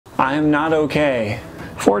I am not okay.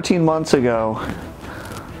 14 months ago,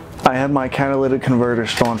 I had my catalytic converter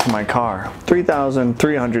stolen from my car.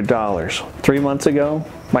 $3,300. 3 months ago,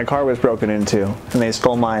 my car was broken into and they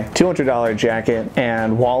stole my $200 jacket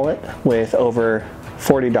and wallet with over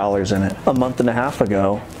 $40 in it. A month and a half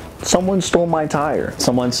ago, someone stole my tire.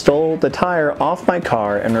 Someone stole the tire off my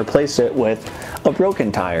car and replaced it with a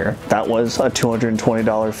broken tire. That was a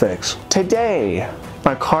 $220 fix. Today,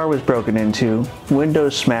 my car was broken into,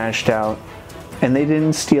 windows smashed out, and they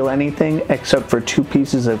didn't steal anything except for 2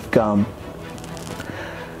 pieces of gum.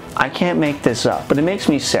 I can't make this up, but it makes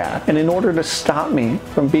me sad. And in order to stop me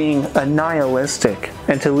from being a nihilistic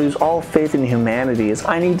and to lose all faith in humanity, is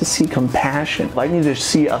I need to see compassion. I need to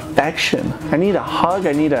see affection. I need a hug.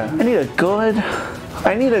 I need a good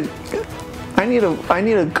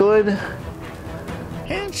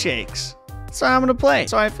handshakes. So I'm gonna play,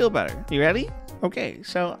 so I feel better. You ready? Okay,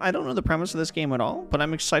 so I don't know the premise of this game at all, but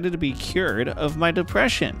I'm excited to be cured of my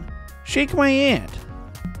depression. Shake my hand.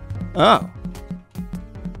 Oh.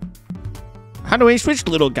 How do I switch,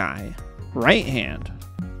 little guy? Right hand.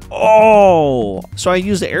 Oh, so I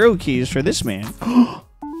use the arrow keys for this man.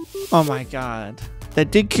 Oh my god. That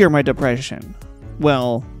did cure my depression.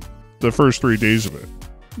 Well, the first 3 days of it.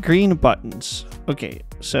 Green buttons. Okay,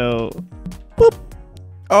 so boop.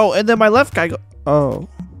 Oh, and then my left guy go. Oh.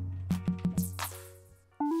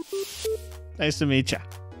 Nice to meet ya.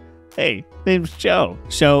 Hey, name's Joe.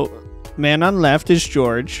 So, man on left is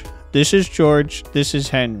George. This is George. This is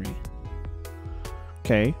Henry.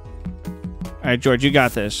 Okay. Alright, George, you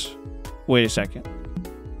got this. Wait a second.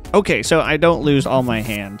 Okay, so I don't lose all my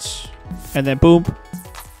hands. And then boom.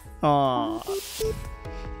 Aww.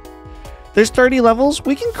 There's 30 levels.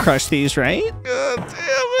 We can crush these, right? God damn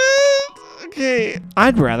it. Okay.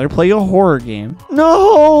 I'd rather play a horror game.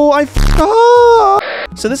 No, I f***ed.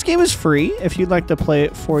 So this game is free. If you'd like to play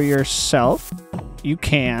it for yourself, you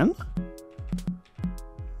can.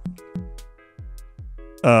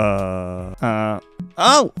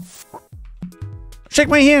 Oh! Shake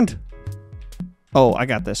my hand! Oh, I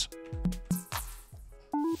got this.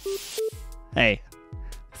 Hey,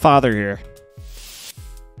 father here.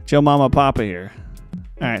 Joe Mama Papa here.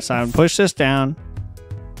 Alright, so I'm gonna push this down,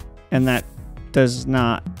 and that does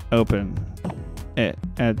not open it.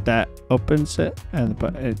 And that opens it, and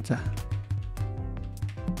it.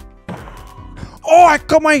 Oh, I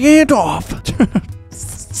cut my hand off!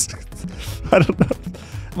 I don't know.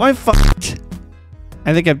 Am I fucked?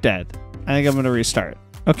 I think I'm dead. I think I'm gonna restart.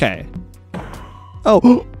 Okay.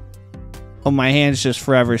 Oh. Oh, my hand's just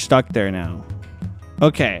forever stuck there now.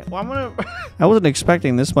 Okay. Well, I'm gonna. I wasn't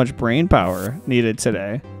expecting this much brain power needed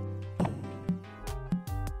today.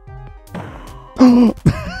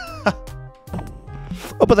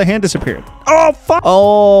 Oh, but the hand disappeared. Oh, fuck.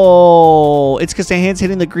 Oh, it's because the hand's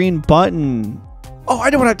hitting the green button. Oh,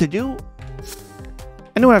 I know what I have to do.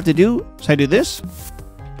 I know what I have to do. So I do this.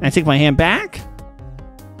 And I take my hand back.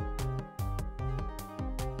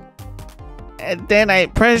 And then I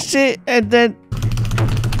press it. And then.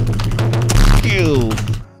 You.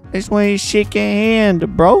 I just want you to shake your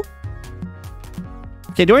hand, bro.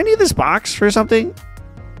 Okay, do I need this box for something?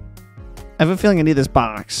 I have a feeling I need this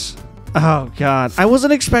box. Oh, God. I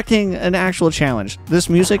wasn't expecting an actual challenge. This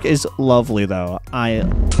music is lovely, though. I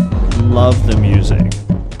love the music.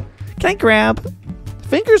 Can I grab?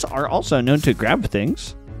 Fingers are also known to grab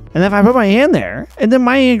things. And if I put my hand there, and then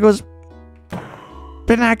my hand goes... But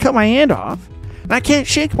then I cut my hand off. And I can't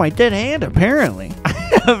shake my dead hand, apparently. I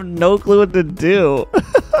have no clue what to do.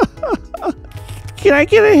 Can I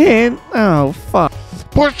get a hand? Oh, fuck.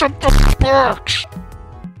 Push up the box!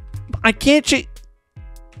 I can't shake...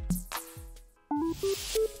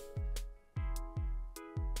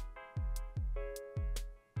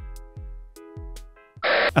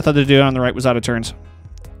 I thought the dude on the right was out of turns.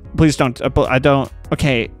 Please don't. I don't.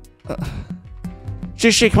 Okay.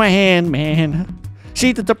 Just shake my hand, man.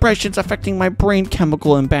 See, the depression's affecting my brain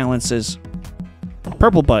chemical imbalances.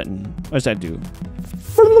 Purple button. What does that do?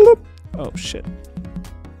 Oh, shit.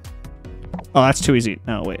 Oh, that's too easy.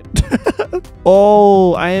 No, wait.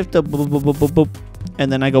 Oh, I have to boop, boop, boop, boop, boop. And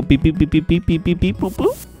then I go beep, beep, beep, beep, beep, beep, beep, beep, boop,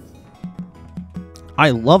 boop.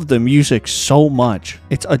 I love the music so much.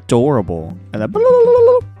 It's adorable. And then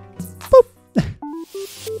boop.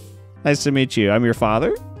 Nice to meet you. I'm your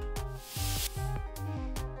father.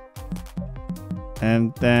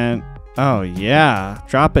 And then, oh yeah,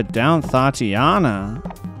 drop it down, Tatiana.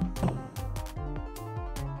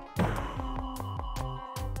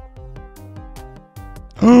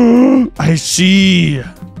 I see.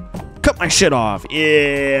 Cut my shit off.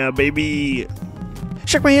 Yeah, baby.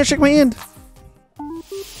 Shake my hand, shake my hand.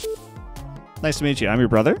 Nice to meet you. I'm your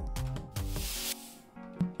brother.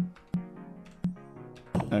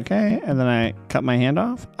 Okay, and then I cut my hand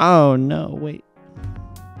off. Oh, no, wait.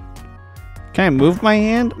 Can I move my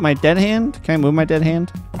hand? My dead hand? Can I move my dead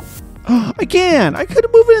hand? Oh, I can! I could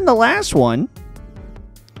have moved it in the last one.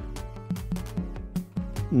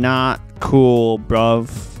 Not cool,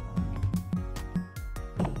 bruv.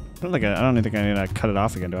 I don't think I need to cut it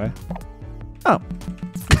off again, do I? Oh.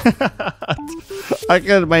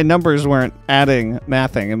 My numbers weren't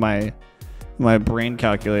mathing in my brain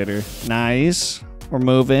calculator. Nice. We're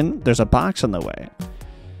moving. There's a box in the way.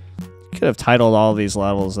 Could have titled all these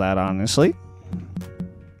levels that, honestly.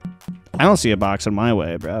 I don't see a box in my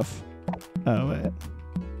way, bruv. Oh, wait.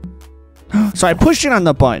 So I pushed it on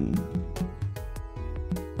the button.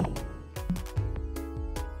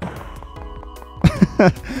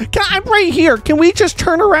 I'm right here. Can we just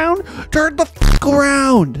turn around? Turn the fuck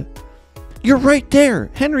around. You're right there.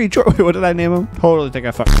 Henry George. Wait, what did I name him? Totally think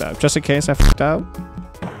I fucked up. Just in case I fucked up.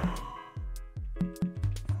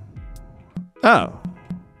 Oh.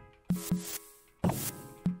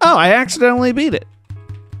 Oh, I accidentally beat it.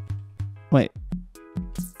 Wait.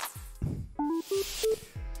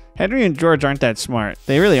 Henry and George aren't that smart.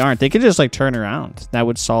 They really aren't. They could just like turn around. That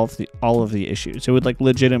would solve all of the issues. It would like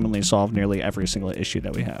legitimately solve nearly every single issue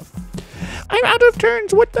that we have. I'm out of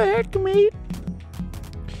turns. What the heck, mate?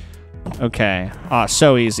 Okay. Oh,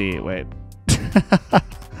 so easy. Wait.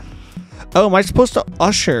 Oh, am I supposed to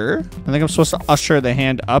usher? I think I'm supposed to usher the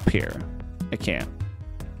hand up here. I can't.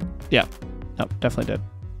 Yeah. Nope, definitely did.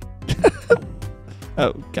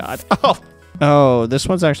 Oh, God. Oh. Oh, this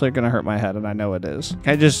one's actually going to hurt my head, and I know it is.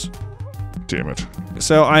 Damn it.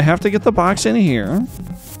 So I have to get the box in here.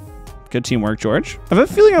 Good teamwork, George. I have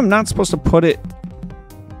a feeling I'm not supposed to put it...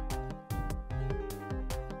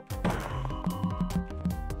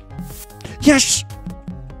 Yes!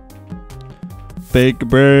 Big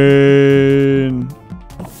brain.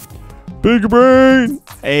 Big brain.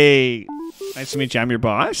 Hey, nice to meet you. I'm your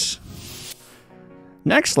boss.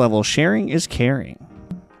 Next level, sharing is caring.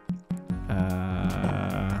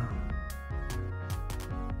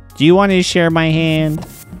 Do you want to share my hand?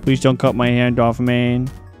 Please don't cut my hand off,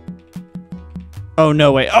 man. Oh,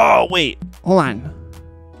 no, wait. Oh, wait. Hold on.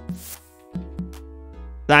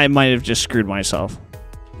 I might have just screwed myself.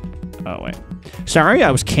 Oh, wait. Sorry,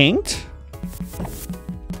 I was kinked?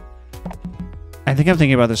 I think I'm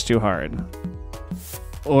thinking about this too hard.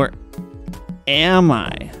 Or am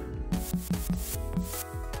I?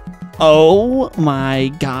 Oh, my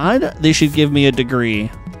God. They should give me a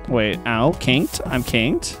degree. Wait, ow, kinked. I'm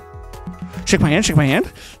kinked. Shake my hand, shake my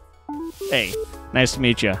hand. Hey, nice to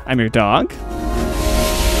meet you. I'm your dog.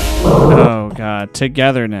 Oh, God.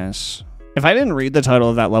 Togetherness. If I didn't read the title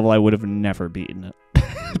of that level, I would have never beaten it.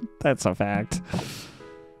 That's a fact.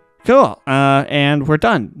 Cool. And we're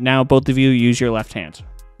done. Now, both of you use your left hand.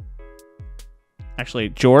 Actually,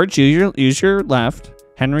 George, use your left.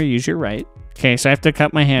 Henry, use your right. Okay, so I have to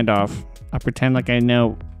cut my hand off. I'll pretend like I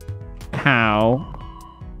know how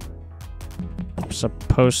I'm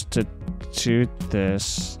supposed to do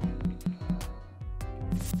this.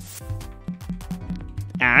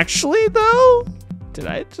 Actually, though, did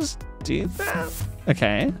I just do that?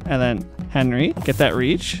 Okay, and then Henry, get that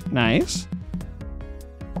reach. Nice.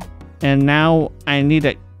 And now I need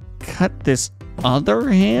to cut this other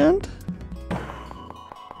hand.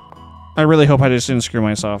 I really hope I just didn't screw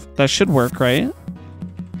myself. That should work, right?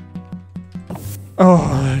 Oh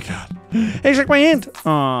my God. Hey, shake my hand.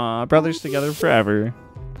 Aw, brothers together forever.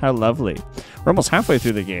 How lovely. We're almost halfway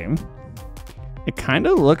through the game. It kind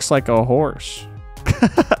of looks like a horse.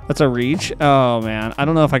 That's a reach. Oh man, I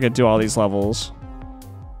don't know if I could do all these levels.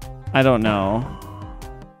 I don't know.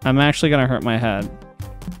 I'm actually gonna hurt my head.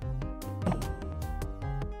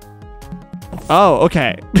 Oh,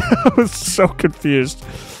 okay. I was so confused.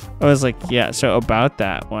 I was like, yeah, so about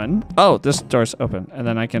that one. Oh, this door's open, and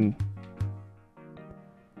then I can...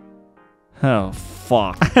 Oh,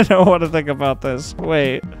 fuck. I don't want to think about this.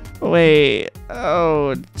 Wait.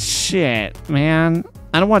 Oh, shit, man.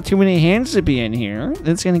 I don't want too many hands to be in here.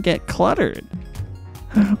 It's going to get cluttered.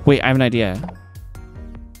 Wait, I have an idea.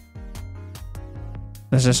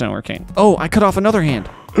 This isn't working. Oh, I cut off another hand.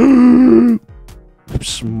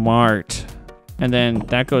 Smart. And then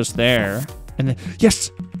that goes there. And then,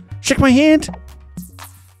 yes! Shake my hand!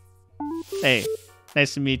 Hey,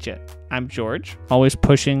 nice to meet you. I'm George. Always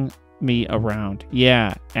pushing me around.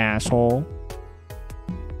 Yeah, asshole.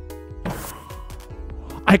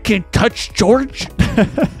 I can touch George?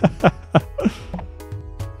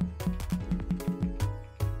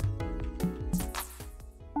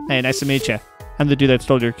 Hey, nice to meet you. I'm the dude that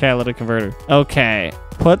stole your catalytic converter. Okay,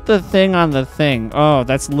 Put the thing on the thing. Oh,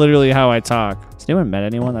 that's literally how I talk. Has anyone met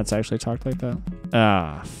anyone that's actually talked like that?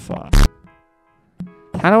 Ah, fuck.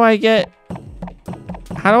 How do I get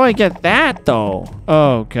that though?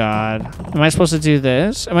 Oh God. Am I supposed to do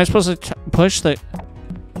this? Am I supposed to push the...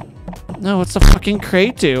 No, what's the fucking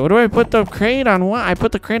crate do? What do I put the crate on what? I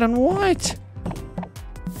put the crate on what?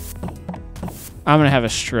 I'm gonna have a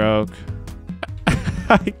stroke.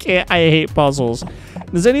 I hate puzzles.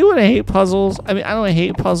 Does anyone hate puzzles? I mean, I don't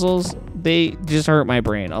hate puzzles. They just hurt my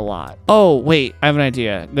brain a lot. Oh, wait, I have an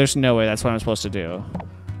idea. There's no way that's what I'm supposed to do.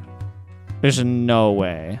 There's no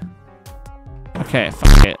way. Okay,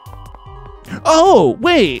 fuck it. Oh,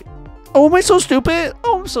 wait. Oh, am I so stupid?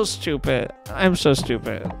 Oh, I'm so stupid. I'm so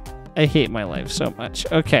stupid. I hate my life so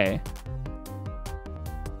much. Okay.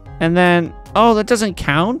 And then, oh, that doesn't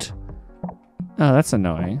count? Oh, that's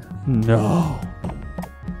annoying. No.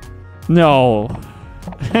 No.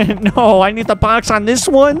 No, I need the box on this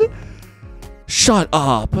one. Shut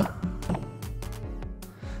up.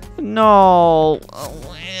 No.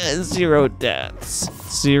 0 deaths.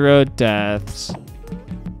 0 deaths.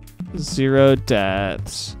 0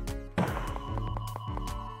 deaths.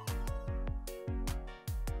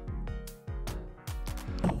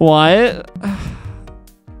 What?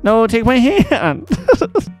 No, take my hand.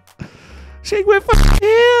 Shake my fucking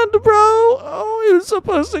hand, bro. Oh, he was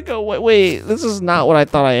supposed to go. Wait, this is not what I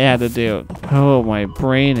thought I had to do. Oh, my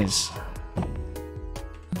brain is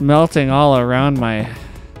melting all around my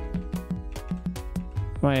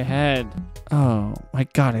head. Oh, my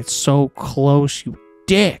God, it's so close, you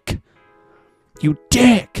dick. You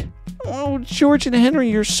dick. Oh, George and Henry,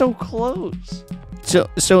 you're so close.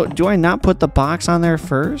 So do I not put the box on there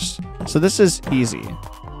first? So this is easy.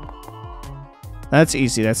 That's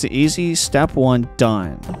easy. That's the easy step 1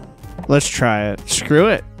 done. Let's try it. Screw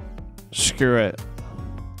it. Screw it.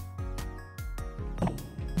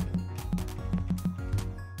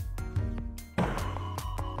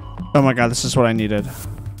 Oh my God, this is what I needed.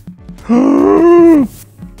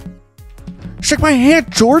 Shake my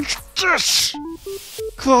hand, George. Yes.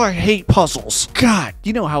 God, I hate puzzles. God,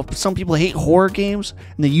 you know how some people hate horror games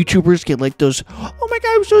and the YouTubers get like those, oh my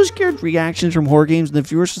God, I'm so scared reactions from horror games, and the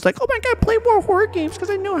viewers just like, oh my God, play more horror games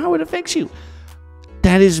because I know how it affects you.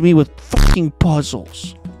 That is me with fucking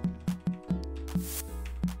puzzles.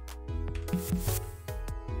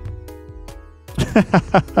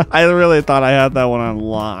 I really thought I had that one on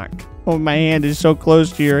lock. Oh, my hand is so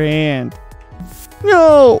close to your hand.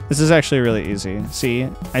 No! This is actually really easy. See,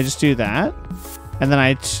 I just do that. And then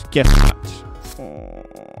I get fucked.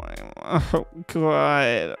 Oh,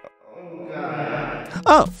 God. Oh, God.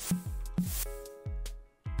 Oh!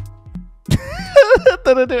 That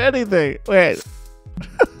didn't do anything. Wait.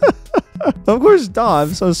 Of course not.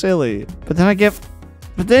 I'm so silly. But then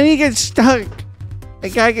he gets stuck. The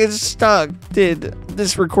guy gets stuck.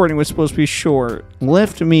 This recording was supposed to be short.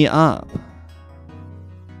 Lift me up.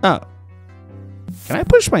 Oh. Can I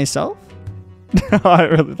push myself? No, I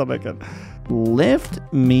really thought I could. Lift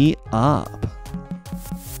me up.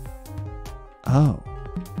 Oh.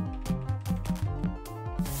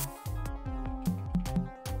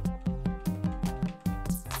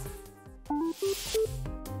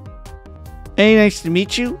 Hey, nice to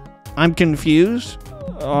meet you. I'm confused.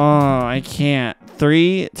 Oh, I can't.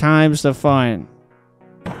 3 times the fun.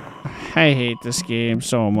 I hate this game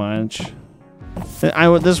so much.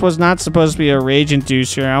 This was not supposed to be a rage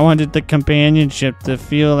inducer. I wanted the companionship to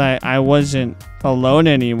feel that I wasn't alone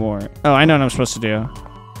anymore. Oh, I know what I'm supposed to do.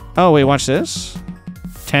 Oh, wait, watch this.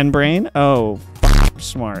 10 brain. Oh,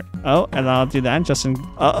 smart. Oh, and I'll do that just in...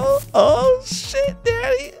 Oh, shit,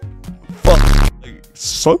 daddy. Fuck.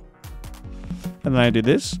 So. And then I do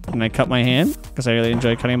this, and I cut my hand, because I really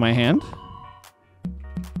enjoy cutting my hand.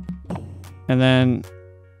 And then...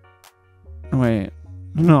 Wait.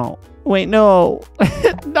 No. Wait, no.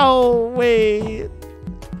 No, wait.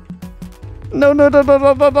 No.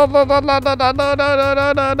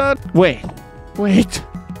 Wait. Wait.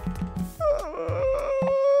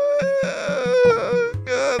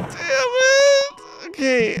 God damn it.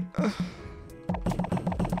 Okay.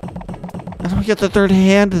 How do I get the 3rd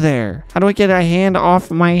hand there? How do I get a hand off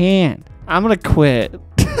my hand? I'm gonna quit.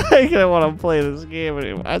 I don't want to play this game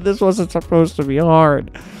anymore. This wasn't supposed to be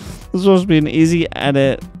hard. This was supposed to be an easy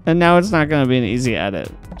edit, and now it's not going to be an easy edit.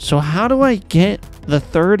 So how do I get the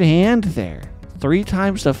 3rd hand there? 3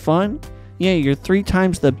 times the fun? Yeah, you're 3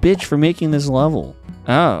 times the bitch for making this level.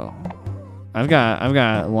 Oh. I've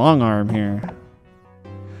got long arm here.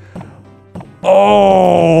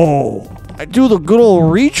 Oh! I do the good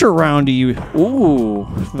old reach around to you. Ooh,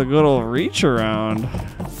 the good old reach around.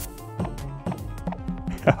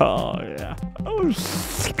 Oh, yeah. Oh,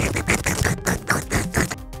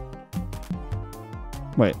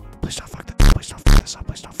 Wait. Please don't fuck this. Please don't fuck this up.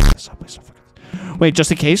 Please don't fuck this up. Please don't fuck this up. Wait,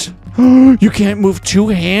 just in case. You can't move two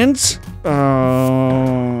hands?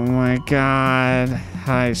 Oh my god.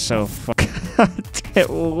 I so fuck.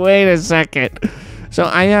 Wait a second. So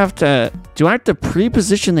I have to. Do I have to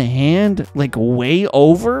pre-position the hand like way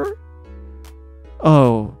over?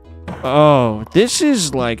 Oh. Oh. This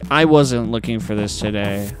is like. I wasn't looking for this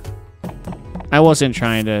today. I wasn't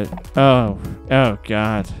trying to. Oh. Oh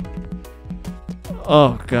god.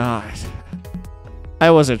 Oh god.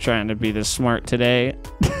 I wasn't trying to be this smart today.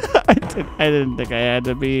 I didn't think I had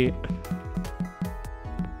to be.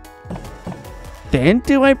 Then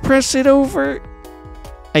do I press it over?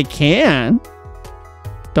 I can.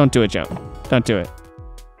 Don't do it, Joe. Don't do it.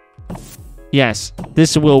 Yes,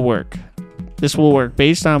 this will work. This will work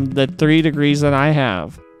based on the 3 degrees that I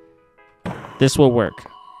have. This will work.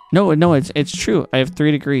 No, it's true. I have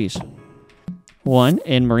 3 degrees. 1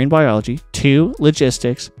 in marine biology, 2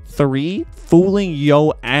 logistics, 3 fooling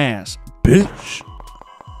yo ass, bitch.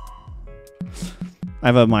 I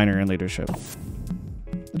have a minor in leadership.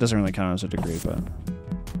 It doesn't really count as a degree, but.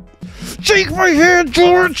 Shake my hand,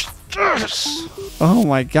 George! Yes! Oh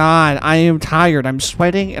my god, I am tired. I'm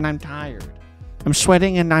sweating and I'm tired. I'm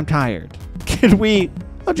sweating and I'm tired. Can we?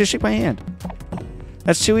 Oh, just shake my hand.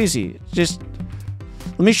 That's too easy. Just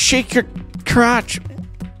let me shake your crotch.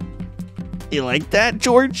 You like that,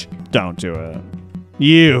 George? Don't do it.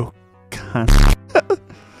 You cunt.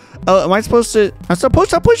 Oh, am I supposed to? I'm supposed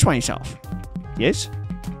to push myself. Yes?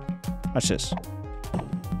 Watch this.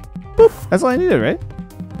 Boop. That's all I needed, right?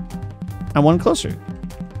 I'm one closer.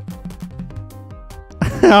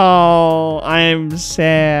 Oh, I'm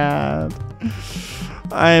sad.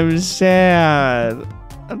 I'm sad.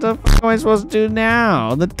 What the fuck am I supposed to do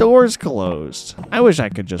now? The door's closed. I wish I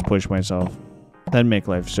could just push myself. That'd make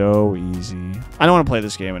life so easy. I don't want to play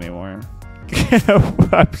this game anymore.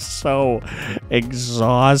 I'm so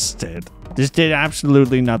exhausted. This did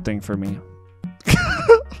absolutely nothing for me.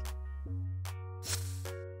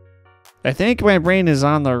 I think my brain is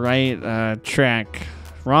on the right track.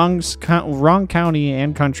 Wrong county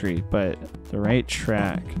and country, but the right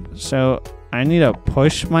track. So I need to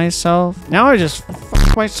push myself. Now I just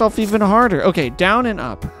fuck myself even harder. Okay, down and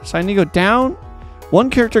up. So I need to go down. One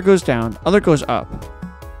character goes down, other goes up.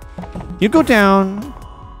 You go down.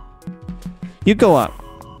 You go up.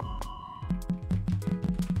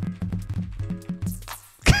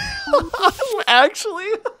 Actually.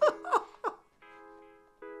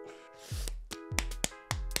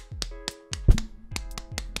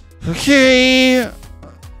 Okay.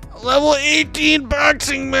 Level 18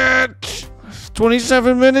 boxing match.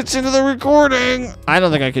 27 minutes into the recording. I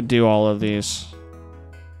don't think I could do all of these.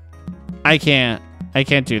 I can't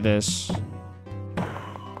do this.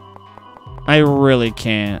 I really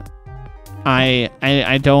can't. I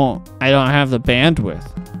don't have the bandwidth.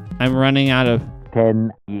 I'm running out of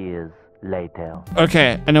 10 years later.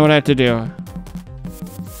 Okay, I know what I have to do.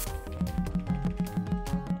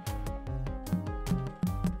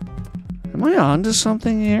 Am I onto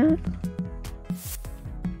something here?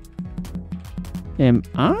 Am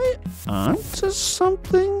I onto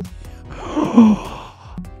something?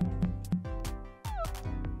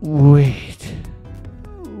 Wait.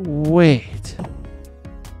 Wait.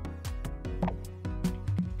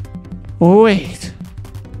 Wait.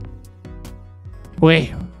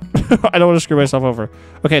 Wait. I don't want to screw myself over.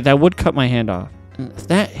 Okay, that would cut my hand off. If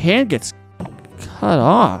that hand gets cut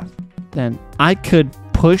off, then I could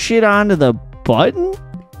push it onto the button?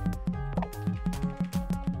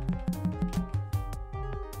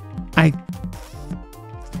 I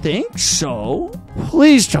think so.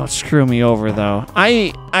 Please don't screw me over, though.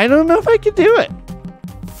 I don't know if I could do it.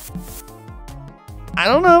 I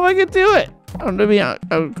don't know if I could do it. I'm gonna be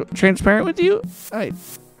transparent with you. I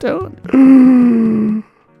don't.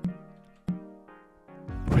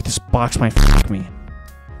 Wait, this box might fuck me.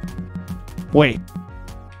 Wait.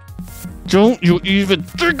 Don't you even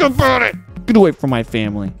think about it! Get away from my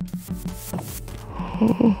family.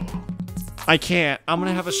 I can't. I'm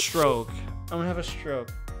gonna have a stroke. I'm gonna have a stroke.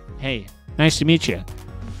 Hey, nice to meet you.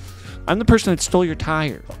 I'm the person that stole your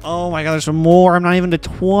tire. Oh my god, there's some more. I'm not even to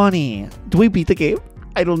 20. Do we beat the game?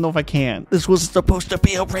 I don't know if I can. This was supposed to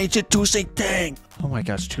be a Rage Tuesday thing. Oh my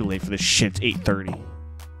god, it's too late for this shit. It's 8:30.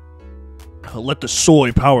 Let the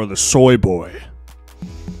soy power the soy boy.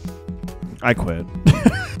 I quit.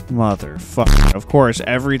 Motherfucker. Of course,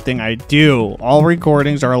 everything I do, all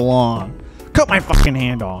recordings are long. Cut my fucking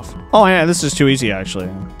hand off. Oh yeah, this is too easy actually.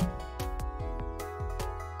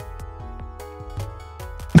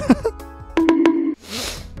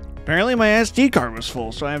 Apparently my SD card was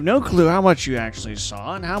full, so I have no clue how much you actually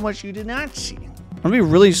saw and how much you did not see. I'm gonna be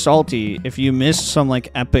really salty if you miss some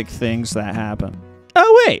like epic things that happen.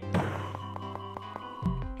 Oh wait.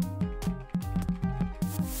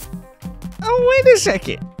 Oh wait a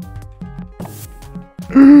second.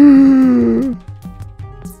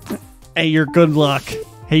 Hey, you're good luck.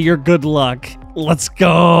 Hey, you're good luck. Let's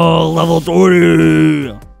go. Level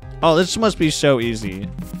 30. Oh, this must be so easy.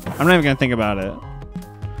 I'm not even gonna think about it.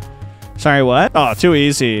 Sorry, what? Oh, too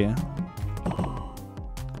easy.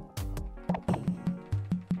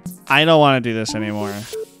 I don't want to do this anymore.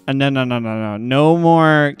 No. No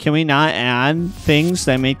more. Can we not add things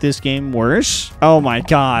that make this game worse? Oh my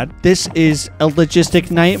god. This is a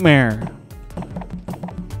logistic nightmare.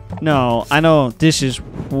 No, I don't. This is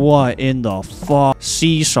what in the fuck?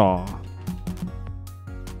 Seesaw.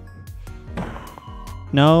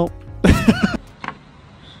 No.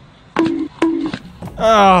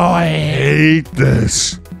 Oh, I hate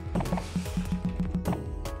this.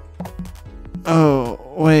 Oh,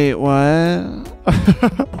 wait, what?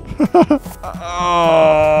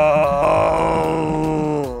 Oh.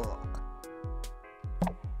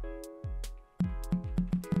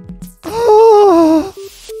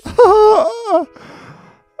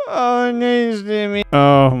 Oh, nice to meet.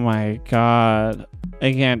 Oh my god.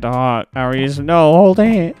 I can't talk. No, hold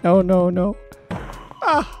it. No.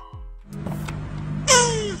 Ah.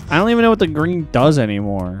 I don't even know what the green does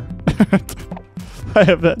anymore. I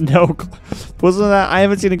have no clue. Wasn't that? I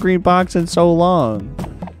haven't seen a green box in so long.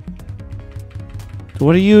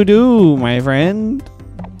 What do you do, my friend?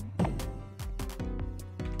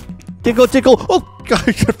 Tickle, tickle. Oh, God,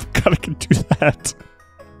 I forgot I can do that.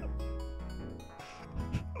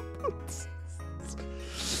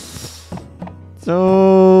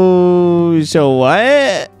 So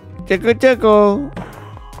what? Tickle, tickle.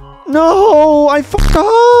 No, I fucked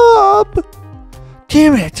up.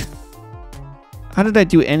 Damn it. How did I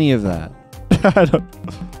do any of that? I don't,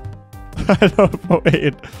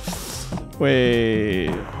 wait.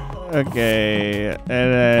 Okay.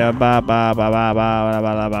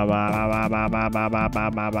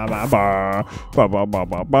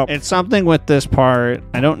 It's something with this part.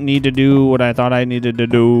 I don't need to do what I thought I needed to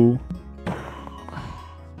do.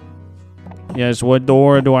 Yes, what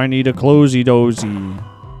door do I need to closey dozy?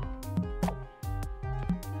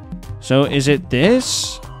 So is it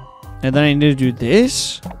this? And then I need to do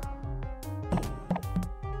this?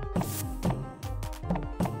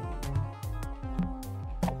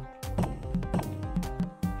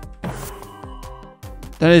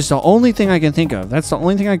 That is the only thing I can think of. That's the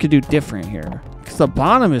only thing I could do different here. Because the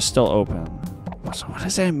bottom is still open. So what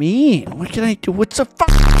does that mean? What can I do? What's the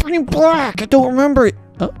fucking black? I don't remember it.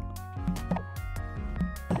 Oh.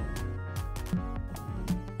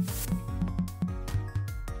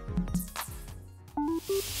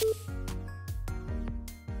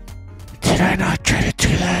 Did I not try to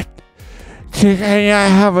do that? Did I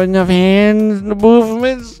not have enough hand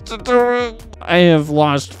movements to do it? I have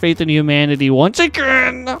lost faith in humanity once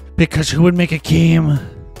again. Because who would make a game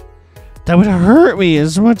that would hurt me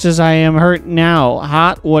as much as I am hurt now?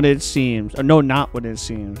 Hot what it seems. Or no, not what it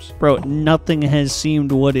seems. Bro, nothing has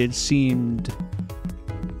seemed what it seemed.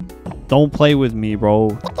 Don't play with me,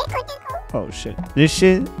 bro. Oh, shit. This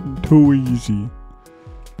shit, too easy.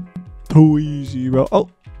 Too easy, bro. Oh.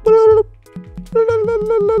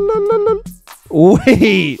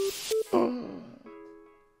 Wait.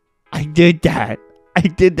 I did that. I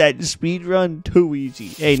did that speed run too easy.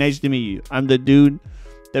 Hey, nice to meet you. I'm the dude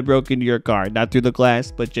that broke into your car. Not through the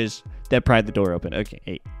glass, but just that pried the door open. Okay,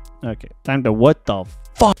 hey. Okay. Time to what the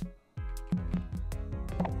fuck?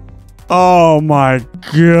 Oh my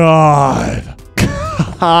god.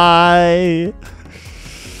 I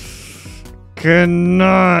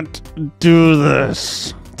cannot do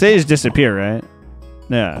this. Today's disappear, right?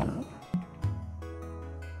 Yeah.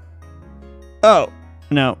 Oh.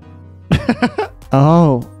 No.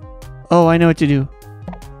 Oh. Oh, I know what to do.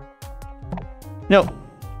 No.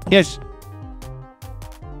 Yes.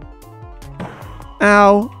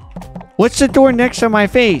 Ow. What's the door next to my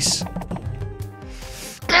face?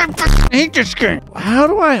 God, I hate this game. How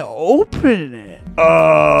do I open it? Oh,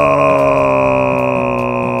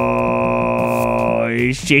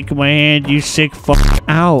 you shake my hand, you sick fuck.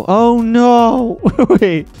 Ow. Oh, no.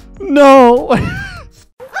 Wait. No.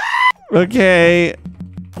 Okay.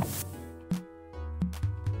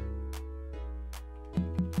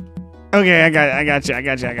 Okay, I got you.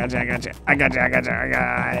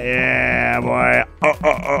 Yeah, boy.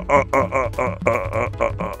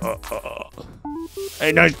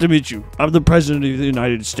 Hey, nice to meet you. I'm the President of the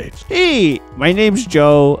United States. Hey, my name's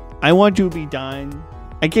Joe. I want to be done.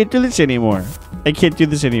 I can't do this anymore.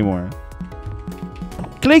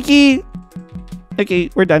 Clicky. Okay,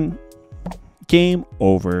 we're done. Game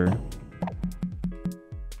over.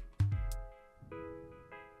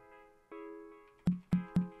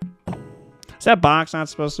 Is that box not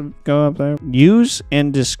supposed to go up there? Use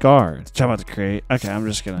and discard. Talk about the crate. Okay, I'm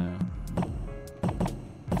just gonna...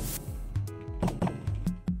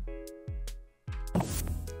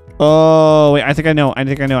 Oh, wait, I think I know. I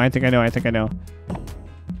think I know. I think I know. I think I know.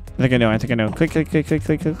 I think I know. I think I know. Click, click, click, click,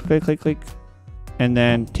 click, click, click, click, click. And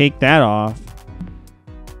then take that off.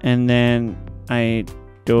 And then I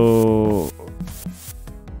do...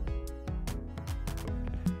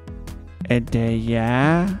 And then,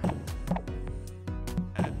 yeah.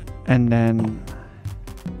 And then...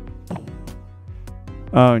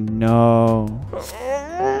 Oh, no.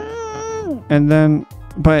 And then...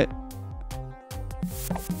 But...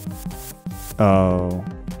 Oh.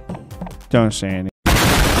 Don't say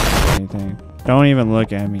anything. Don't even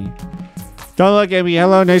look at me. Don't look at me.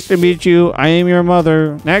 Hello, nice to meet you. I am your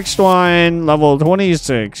mother. Next one, level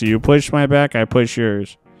 26. You push my back, I push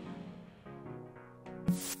yours.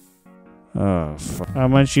 Oh, fuck. How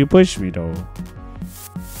much you push me, though?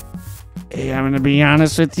 Hey, I'm gonna be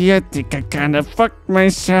honest with you. I think I kind of fucked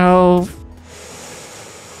myself.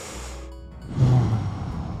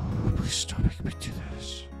 Please stop making me do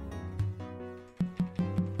this.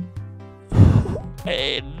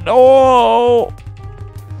 Hey, no!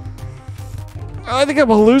 I think I'm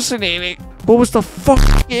hallucinating. What was the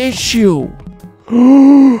fuck issue?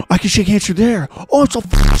 I can shake hands through there. Oh, I'm so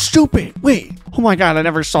fucking stupid. Wait. Oh my god, I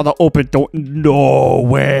never saw the open door. No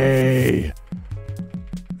way.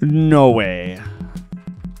 No way.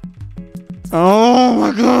 Oh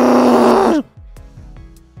my god.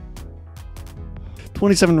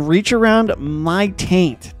 27, reach around my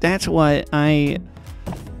taint. That's what I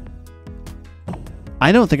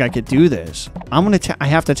don't think I could do this. I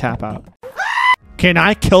have to tap out. Can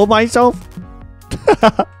I kill myself?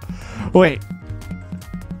 Wait.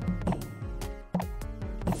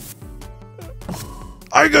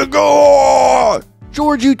 I could go!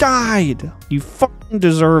 George, you died! You fucking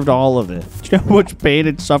deserved all of it. Do you know how much pain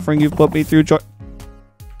and suffering you've put me through, George?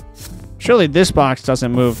 Surely this box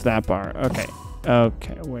doesn't move that bar. Okay.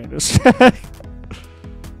 Okay, wait a sec.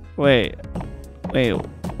 Wait. Wait,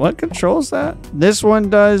 what controls that? This one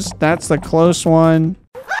does. That's the close one.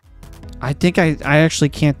 I think I actually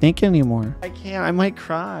can't think anymore. I can't. I might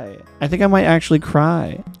cry. I think I might actually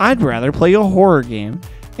cry. I'd rather play a horror game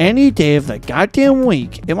any day of the goddamn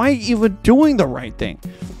week. Am I even doing the right thing?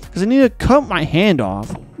 Because I need to cut my hand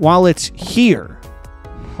off while it's here.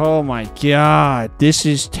 Oh my god. This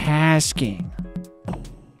is tasking.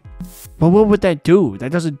 But what would that do?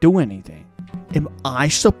 That doesn't do anything. Am I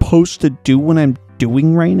supposed to do what I'm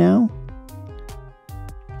doing right now?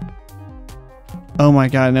 Oh my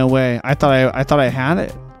god, no way. I thought I had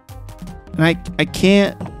it. And I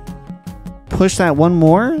can't push that one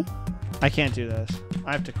more? I can't do this.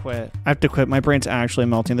 I have to quit. I have to quit. My brain's actually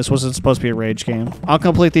melting. This wasn't supposed to be a rage game. I'll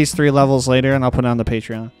complete these 3 levels later and I'll put it on the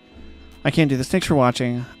Patreon. I can't do this. Thanks for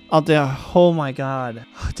watching. I'll do. Oh my god.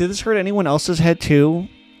 Did this hurt anyone else's head too?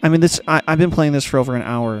 I mean, I've been playing this for over an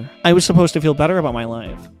hour. I was supposed to feel better about my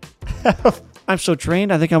life. I'm so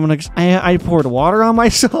drained. I think I'm gonna... I poured water on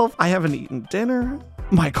myself. I haven't eaten dinner.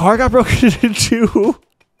 My car got broken into.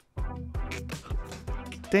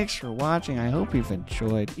 Thanks for watching. I hope you've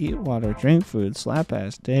enjoyed. Eat water, drink food, slap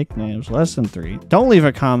ass, take names, lesson 3. Don't leave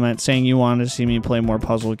a comment saying you want to see me play more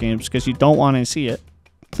puzzle games because you don't want to see it.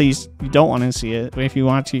 Please, you don't want to see it. But if you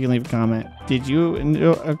want to, you can leave a comment. Did you...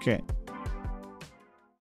 Okay.